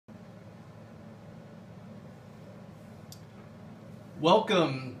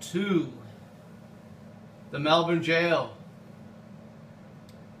Welcome to the Melbourne Jail,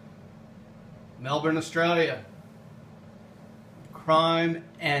 Melbourne, Australia. Crime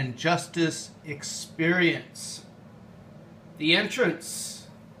and justice experience. The entrance,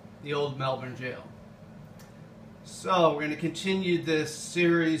 the old Melbourne Jail. So we're going to continue this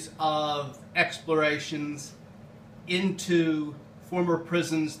series of explorations into former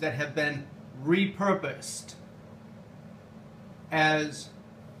prisons that have been repurposed as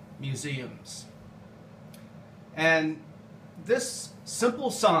museums. And this simple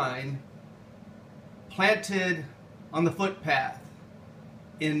sign planted on the footpath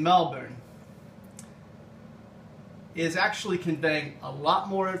in Melbourne is actually conveying a lot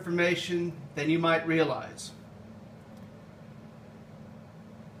more information than you might realize.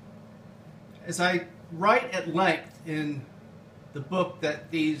 As I write at length in the book that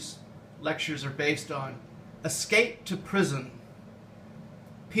these lectures are based on, Escape to Prison,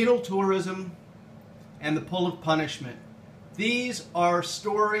 Penal Tourism, and the Pull of Punishment. These are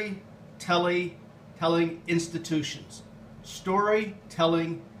storytelling institutions.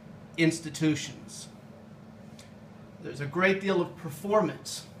 Storytelling institutions. There's a great deal of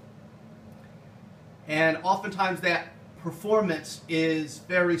performance, and oftentimes that performance is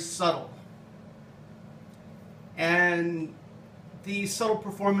very subtle. And these subtle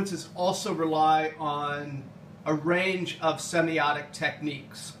performances also rely on a range of semiotic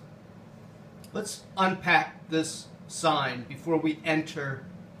techniques. Let's unpack this sign before we enter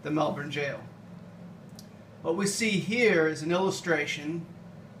the Melbourne Jail. What we see here is an illustration,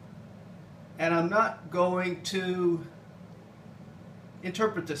 and I'm not going to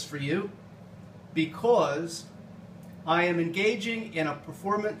interpret this for you because I am engaging in a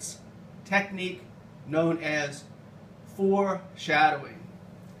performance technique known as foreshadowing.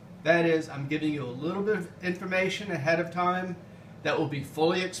 That is, I'm giving you a little bit of information ahead of time that will be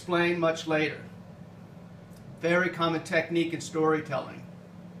fully explained much later. Very common technique in storytelling,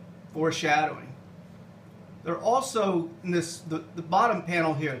 foreshadowing. There are also, in the bottom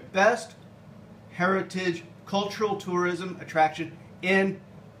panel here, best heritage cultural tourism attraction in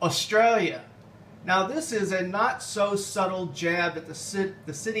Australia. Now this is a not so subtle jab at the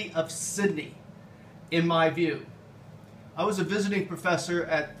city of Sydney, in my view. I was a visiting professor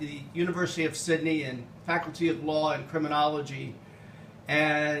at the University of Sydney in Faculty of Law and Criminology,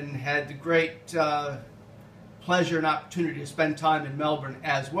 and had the great pleasure and opportunity to spend time in Melbourne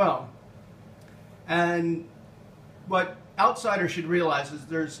as well. And what outsiders should realize is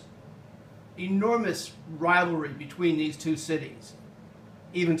there's enormous rivalry between these two cities,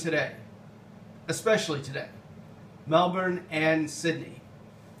 even today, especially today, Melbourne and Sydney.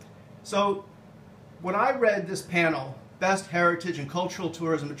 So when I read this panel, Best Heritage and Cultural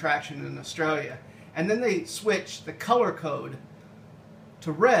Tourism Attraction in Australia, and then they switched the color code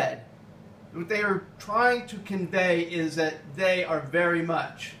to red, what they are trying to convey is that they are very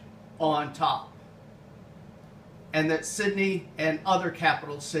much on top, and that Sydney and other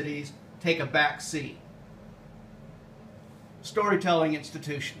capital cities take a back seat. Storytelling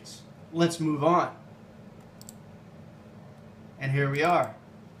institutions. Let's move on. And here we are,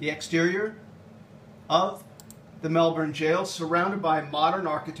 the exterior of the Melbourne Jail, surrounded by modern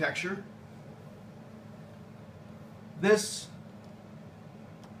architecture. This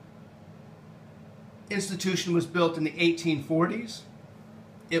institution was built in the 1840s.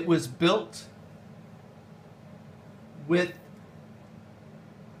 It was built with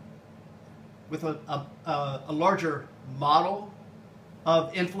a larger model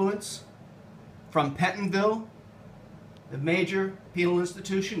of influence from Pentonville, the major penal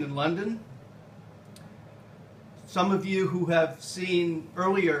institution in London. Some of you who have seen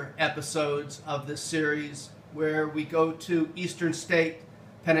earlier episodes of this series where we go to Eastern State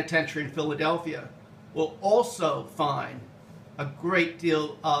Penitentiary in Philadelphia will also find a great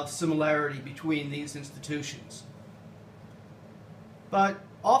deal of similarity between these institutions. But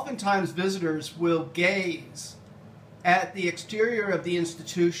oftentimes visitors will gaze at the exterior of the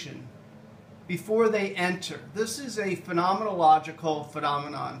institution before they enter. This is a phenomenological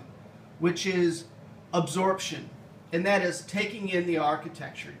phenomenon, which is absorption. And that is taking in the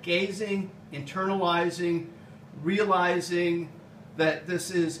architecture, gazing, internalizing, realizing that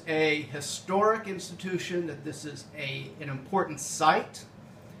this is a historic institution, that this is an important site.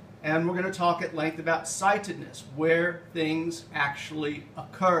 And we're going to talk at length about sightedness, where things actually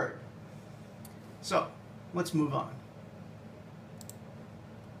occurred. So, let's move on.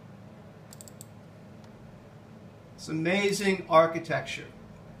 It's amazing architecture.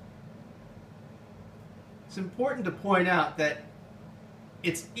 It's important to point out that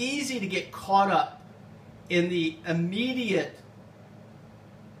it's easy to get caught up in the immediate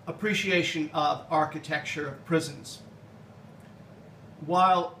appreciation of architecture of prisons,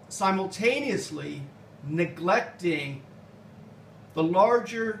 while simultaneously neglecting the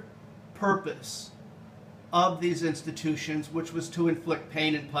larger purpose of these institutions, which was to inflict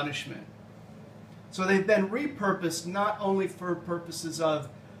pain and punishment. So they've been repurposed not only for purposes of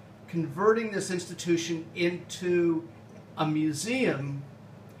converting this institution into a museum,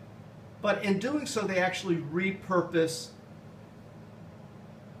 but in doing so they actually repurpose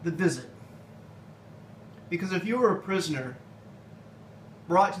the visit. Because if you were a prisoner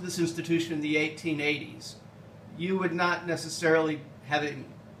brought to this institution in the 1880s, you would not necessarily have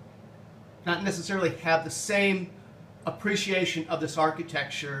the same appreciation of this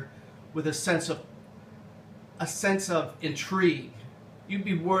architecture with a sense of intrigue. You'd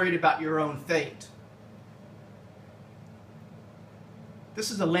be worried about your own fate.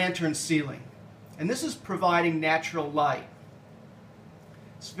 This is a lantern ceiling, and this is providing natural light.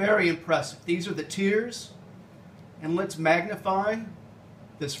 It's very impressive. These are the tiers, and let's magnify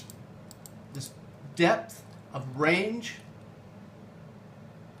this depth of range.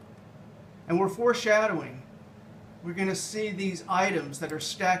 And we're foreshadowing. We're going to see these items that are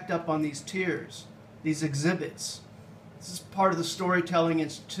stacked up on these tiers, these exhibits. This is part of the storytelling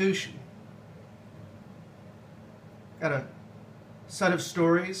institution. Got a set of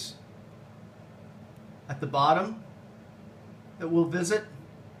stories at the bottom that we'll visit.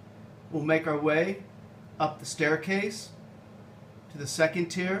 We'll make our way up the staircase to the second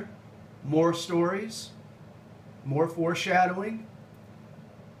tier. More stories, more foreshadowing.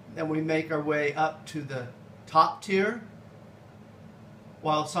 Then we make our way up to the top tier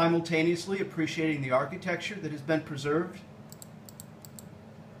while simultaneously appreciating the architecture that has been preserved.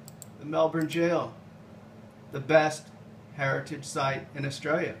 The Melbourne Jail, the best heritage site in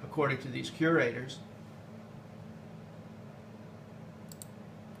Australia, according to these curators.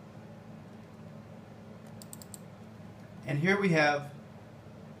 And here we have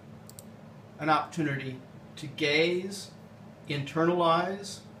an opportunity to gaze,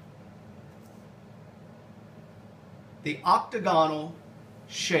 internalize the octagonal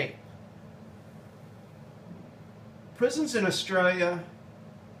shape. Prisons in Australia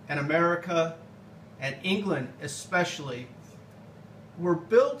and America and England especially were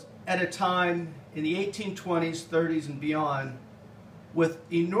built at a time in the 1820s, 30s, and beyond with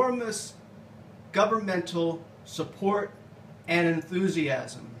enormous governmental support and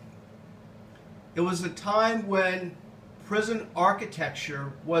enthusiasm. It was a time when prison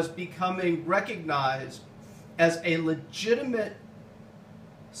architecture was becoming recognized as a legitimate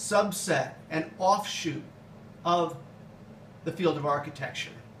subset and offshoot of the field of architecture.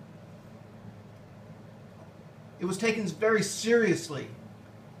 It was taken very seriously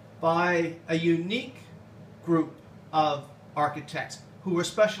by a unique group of architects who were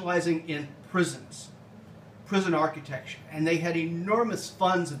specializing in prisons, prison architecture, and they had enormous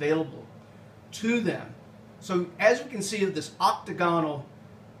funds available to them. So as you can see, this octagonal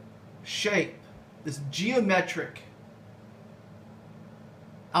shape, this geometric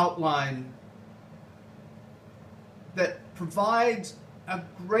outline that provides a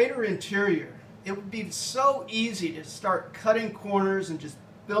greater interior. It would be so easy to start cutting corners and just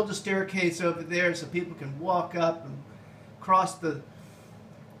build a staircase over there so people can walk up and cross the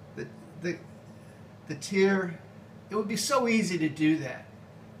tier. It would be so easy to do that.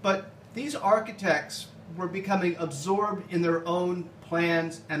 But these architects were becoming absorbed in their own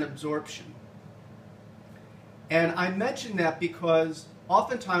plans and absorption. And I mention that because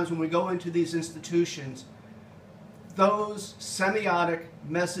oftentimes when we go into these institutions, those semiotic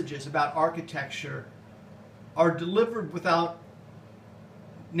messages about architecture are delivered without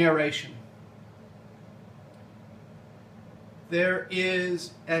narration. There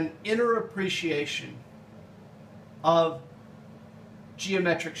is an inner appreciation of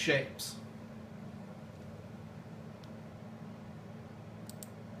geometric shapes.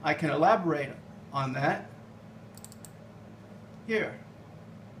 I can elaborate on that here.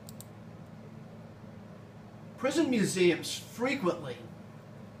 Prison museums frequently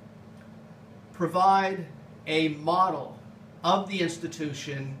provide a model of the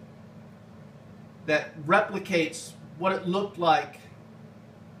institution that replicates what it looked like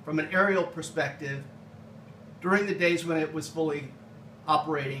from an aerial perspective during the days when it was fully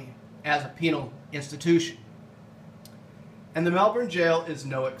operating as a penal institution. And the Melbourne Jail is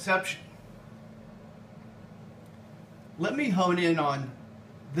no exception. Let me hone in on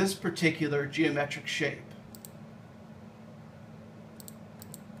this particular geometric shape.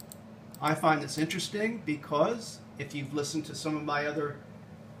 I find this interesting because if you've listened to some of my other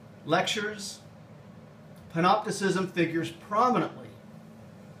lectures, panopticism figures prominently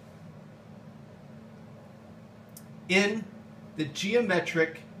in the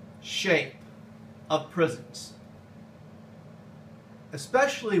geometric shape of prisons,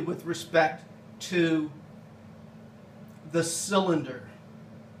 especially with respect to the cylinder,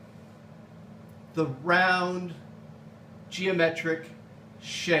 the round geometric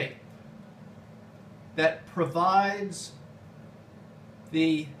shape that provides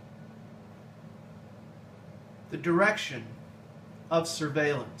the direction of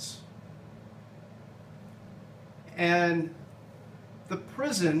surveillance. And the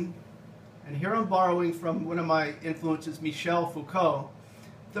prison, and here I'm borrowing from one of my influences, Michel Foucault,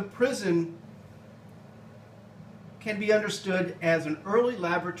 the prison can be understood as an early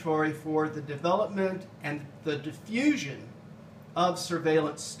laboratory for the development and the diffusion of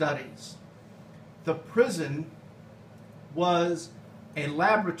surveillance studies. The prison was a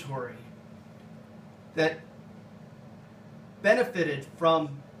laboratory that benefited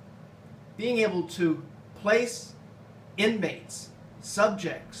from being able to place inmates,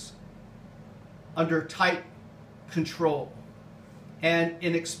 subjects, under tight control. And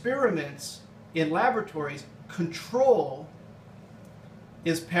in experiments, in laboratories, control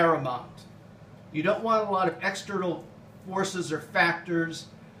is paramount. You don't want a lot of external forces or factors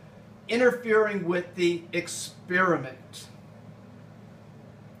interfering with the experiment.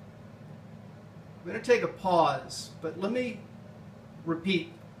 I'm going to take a pause, but let me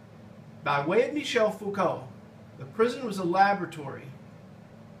repeat. By way of Michel Foucault, the prison was a laboratory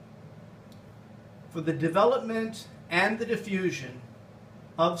for the development and the diffusion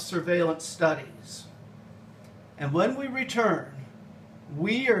of surveillance studies. And when we return,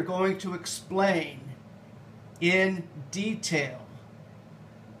 we are going to explain in detail,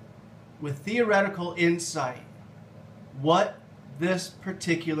 with theoretical insight, what this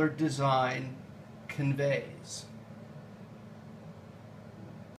particular design conveys.